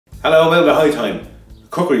Hello, welcome to High Time, a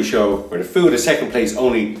cookery show where the food is second place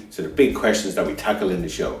only to the big questions that we tackle in the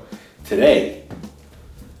show. Today,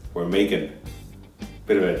 we're making a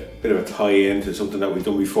bit of a tie-in to something that we've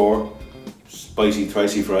done before. Spicy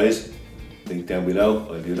ThriceY fries. Link down below,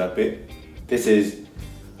 I'll do that bit. This is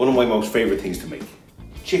one of my most favourite things to make.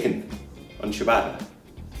 Chicken on ciabatta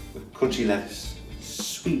with crunchy lettuce,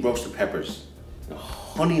 sweet roasted peppers, and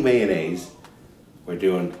honey mayonnaise. We're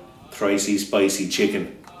doing ThriceY spicy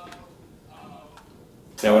chicken.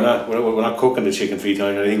 Now we're not cooking the chicken 3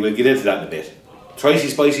 times or anything, we'll get into that in a bit. ThriceY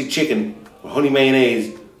spicy chicken with honey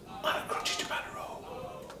mayonnaise on a crunchy ciabatta roll.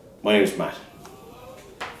 My name is Matt.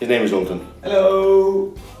 His name is Ulton.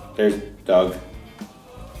 Hello! There's Dog.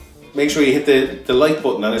 Make sure you hit the like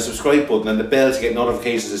button and the subscribe button and the bell to get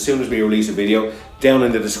notifications as soon as we release a video. Down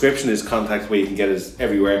in the description is contact where you can get us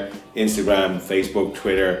everywhere. Instagram, Facebook,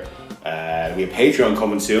 Twitter. We have Patreon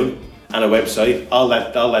coming soon and a website. All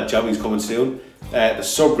that jobby's coming soon. The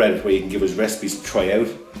subreddit where you can give us recipes to try out.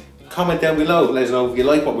 Comment down below, let us know if you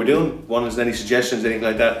like what we're doing, want us any suggestions, anything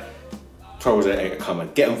like that. Throw us a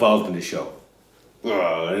comment, get involved in the show.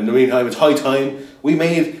 In the meantime, it's high time. We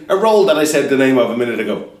made a roll that I said the name of a minute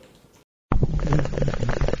ago.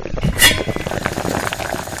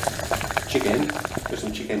 Chicken, there's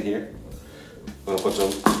some chicken here. I'm gonna put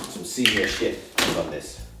some seasonyourshit on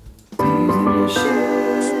this.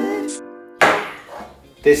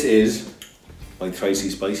 This is my ThriceY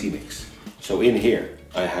spicy mix. So in here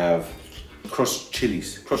I have crushed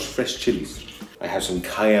fresh chilies. I have some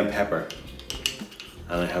cayenne pepper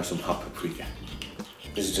and I have some hot paprika.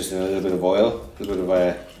 This is just a little bit of oil, a little bit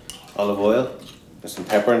of olive oil. There's some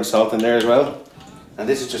pepper and salt in there as well. And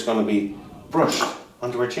this is just going to be brushed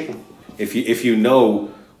onto our chicken. If you know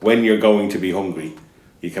when you're going to be hungry,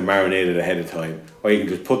 you can marinate it ahead of time, or you can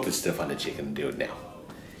just put the stuff on the chicken and do it now.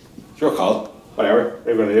 It's your call. Whatever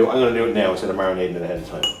we're going to do, I'm going to do it now instead of marinating it ahead of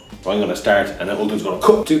time. So I'm going to start, and then Ulton's going to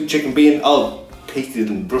cook the chicken being all pasted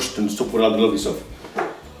and brushed and stuff with all the lovely stuff.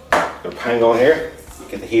 Got a pan going here,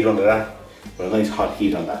 get the heat under that, with a nice hot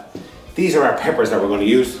heat on that. These are our peppers that we're going to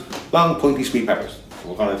use, long pointy sweet peppers.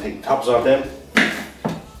 We're going to take the tops off them.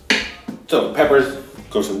 So the peppers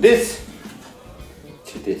goes from this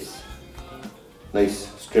to this. Nice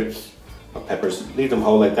strips of peppers, leave them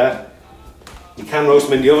whole like that. You can roast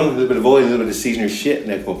them in the oven, a little bit of oil, a little bit of seasonyourshit, and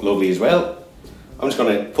they'll come up lovely as well. I'm just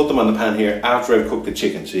going to put them on the pan here after I've cooked the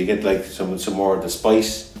chicken, so you get like some more of the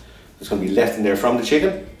spice that's going to be left in there from the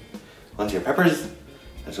chicken onto your peppers.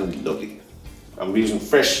 That's going to be lovely. I'm using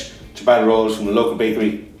fresh ciabatta rolls from the local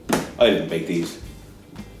bakery. I didn't bake these.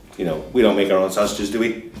 You know, we don't make our own sausages, do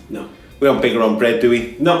we? No. We don't bake our own bread, do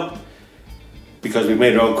we? No. Because we've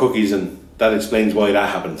made our own cookies, and that explains why that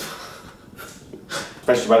happened.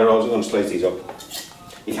 Fresh ciabatta rolls, I'm going to slice these up.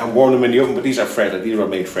 You can warm them in the oven, but these are fresh. These were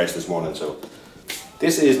made fresh this morning, so.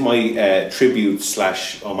 This is my tribute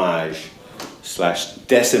 / homage /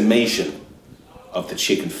 decimation of the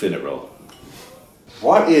chicken fillet roll.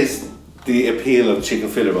 What is the appeal of chicken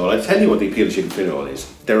fillet roll? I'll tell you what the appeal of chicken fillet roll is.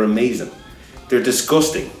 They're amazing. They're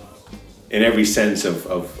disgusting in every sense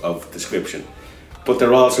of description, but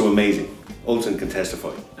they're also amazing. Ulton can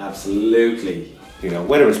testify. Absolutely. You know,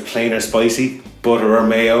 whether it's plain or spicy, butter or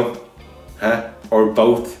mayo, or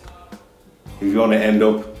both. If you want to end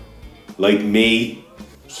up like me,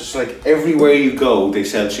 it's just like everywhere you go, they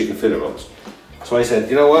sell chicken fillet rolls. So I said,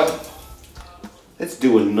 you know what? Let's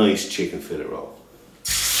do a nice chicken fillet roll.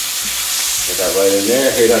 Get that right in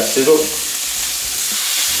there, hear that sizzle.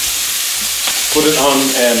 Put it on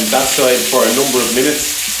that side for a number of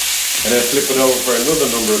minutes, and then flip it over for another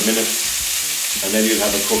number of minutes, and then you'll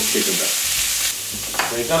have a cooked chicken there.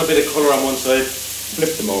 When you've got a bit of colour on one side,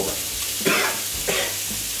 flip them over.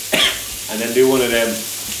 And then do one of them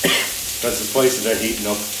because the spices are heating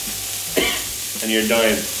up and you're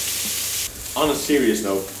dying. On a serious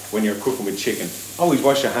note, when you're cooking with chicken, always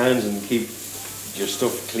wash your hands and keep your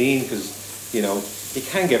stuff clean, because you know you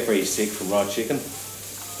can get very sick from raw chicken.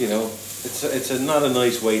 You know, it's not a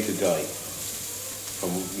nice way to die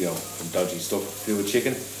from dodgy stuff to do with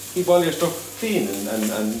chicken. Keep all your stuff clean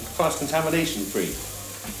and cross-contamination free.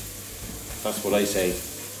 That's what I say.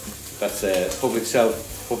 That's public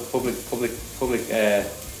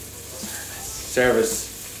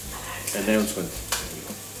service announcement.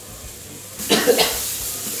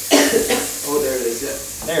 Oh, there it is, yeah.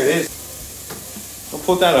 There it is. I'll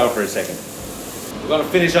put that out for a second. We're going to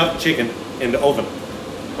finish off the chicken in the oven.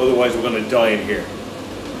 Otherwise we're going to die in here.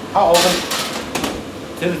 Hot oven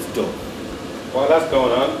till it's done. While that's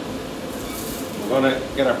going on, we're going to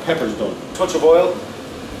get our peppers done. Touch of oil,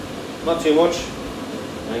 not too much,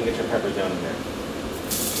 and get your peppers down in there.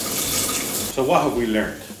 So what have we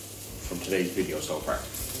learned? from today's video so far.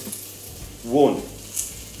 1.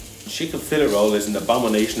 Chicken fillet roll is an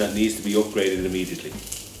abomination that needs to be upgraded immediately.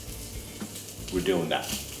 We're doing that.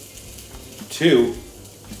 2.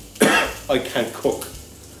 I can't cook.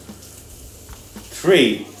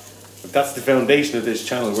 3. If that's the foundation of this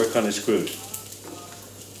channel, we're kind of screwed.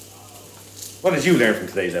 What did you learn from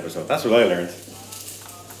today's episode? That's what I learned.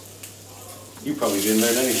 You probably didn't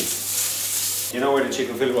learn anything. You know where the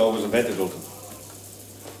chicken fillet roll was invented, Ulton?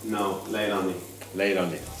 No, lay it on me. Lay it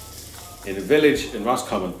on me. In a village in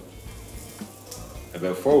Roscommon,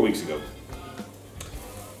 about 4 weeks ago,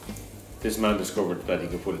 this man discovered that he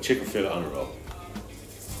could put a chicken fillet on a roll.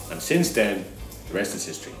 And since then, the rest is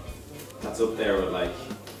history. That's up there with like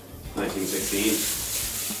 1916.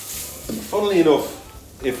 Funnily enough,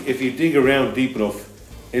 if you dig around deep enough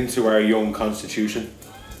into our young constitution,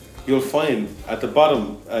 you'll find at the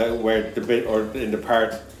bottom where the bit, or in the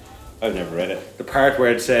part, I've never read it, the part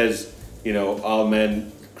where it says, you know, all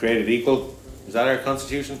men created equal. Is that our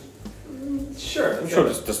constitution? Sure. I'm sure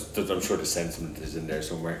the sentiment is in there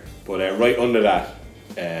somewhere. But right under that,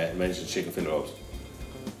 it mentions chicken fillet rolls.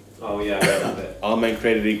 Oh yeah, I read that bit. All men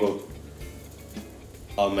created equal.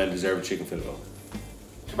 All men deserve a chicken fillet roll.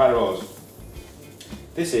 Tomato rolls.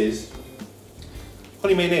 This is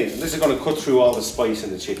honey mayonnaise. This is going to cut through all the spice in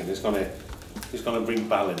the chicken. It's going to bring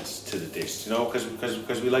balance to the dish. You know,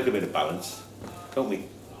 because we like a bit of balance, don't we?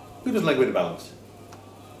 Who doesn't like a bit of balance?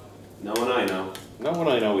 No one I know. No one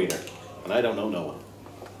I know either, and I don't know no one.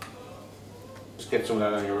 Just get some of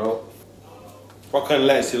that on your roll. What kind of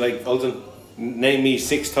lettuce do you like, Ulton? Name me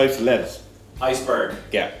 6 types of lettuce. Iceberg.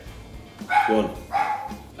 Yeah. 1.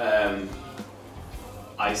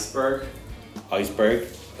 Iceberg. Iceberg.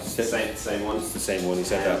 Same one. It's the same one, he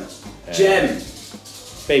said that. Gem.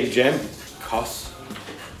 Baby gem. Cos.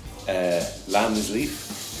 Lamb's leaf.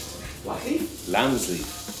 What leaf? Lamb's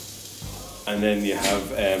leaf. And then you have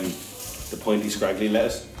the pointy scraggly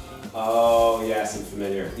lettuce. Oh yes, I'm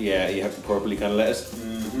familiar. Yeah, you have the purpley kind of lettuce.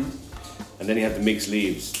 Mm-hmm. And then you have the mixed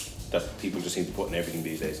leaves that people just seem to put in everything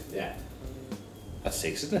these days. Yeah. That's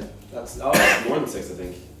 6, isn't it? That's more than 6, I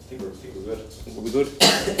think. I think we're good. We'll be good.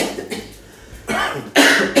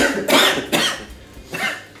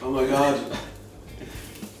 Oh my god.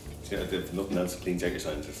 See, if nothing else cleans out your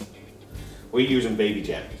sinuses. We're using baby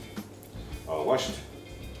gem. All washed.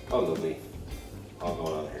 All lovely. All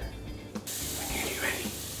going on here.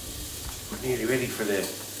 We're nearly ready for the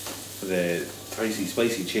Thicey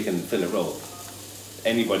Spicy Chicken Fillet Roll.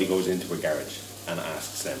 Anybody goes into a garage and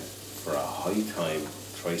asks them for a high time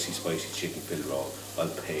Thicey Spicy Chicken Fillet Roll, I'll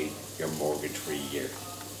pay your mortgage for a year.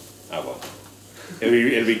 Ah well.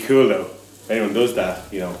 It'll be cool though. If anyone does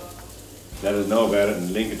that, you know, let us know about it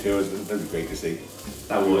and link it to us. That'd be great to see.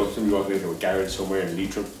 That would. Somebody walking into a garage somewhere in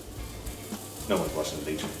Leitrim. No one's watching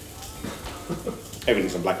Leitrim.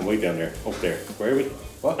 Everything's in black and white down there. Up there. Where are we?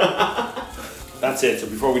 What? That's it. So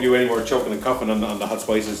before we do any more choking and coughing on the hot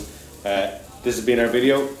spices, this has been our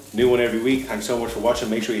video. New one every week. Thanks so much for watching.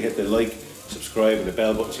 Make sure you hit the like, subscribe, and the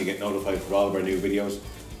bell button so you get notified for all of our new videos.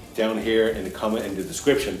 Down here in the comment in the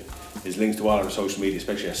description is links to all our social media,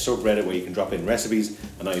 especially our subreddit where you can drop in recipes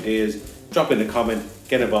and ideas. Drop in a comment,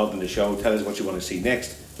 get involved in the show, tell us what you want to see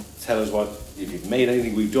next. Tell us what, if you've made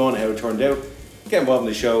anything we've done, how it turned out. Get involved in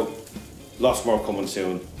the show. Lots more coming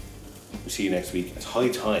soon. We'll see you next week. It's high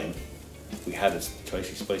time we had this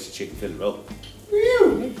Thicey Spicy Chicken Fillet Roll.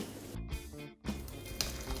 Woo!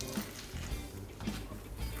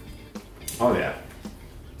 Oh yeah.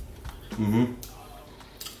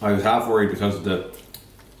 I was half worried because of the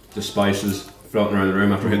spices floating around the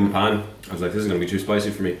room after hitting the pan. I was like, this is going to be too spicy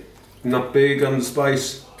for me. I'm not big on the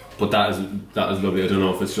spice, but that is lovely. I don't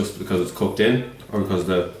know if it's just because it's cooked in or because of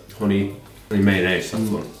the honey mayonnaise. That's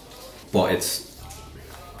one. But it's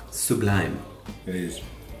sublime. It is.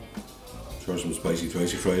 Throw some spicy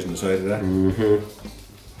Thicey fries on the side of that.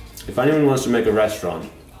 If anyone wants to make a restaurant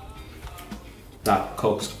that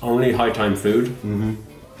cooks only high time food,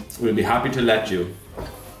 we'll be happy to let you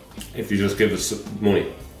if you just give us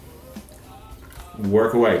money.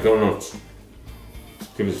 Work away, go nuts.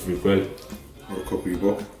 Give us a few quid. Or a cookery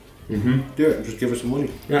book. Do it and just give us some money.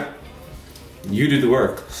 Yeah. You do the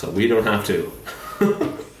work, so we don't have to.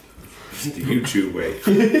 The YouTube way.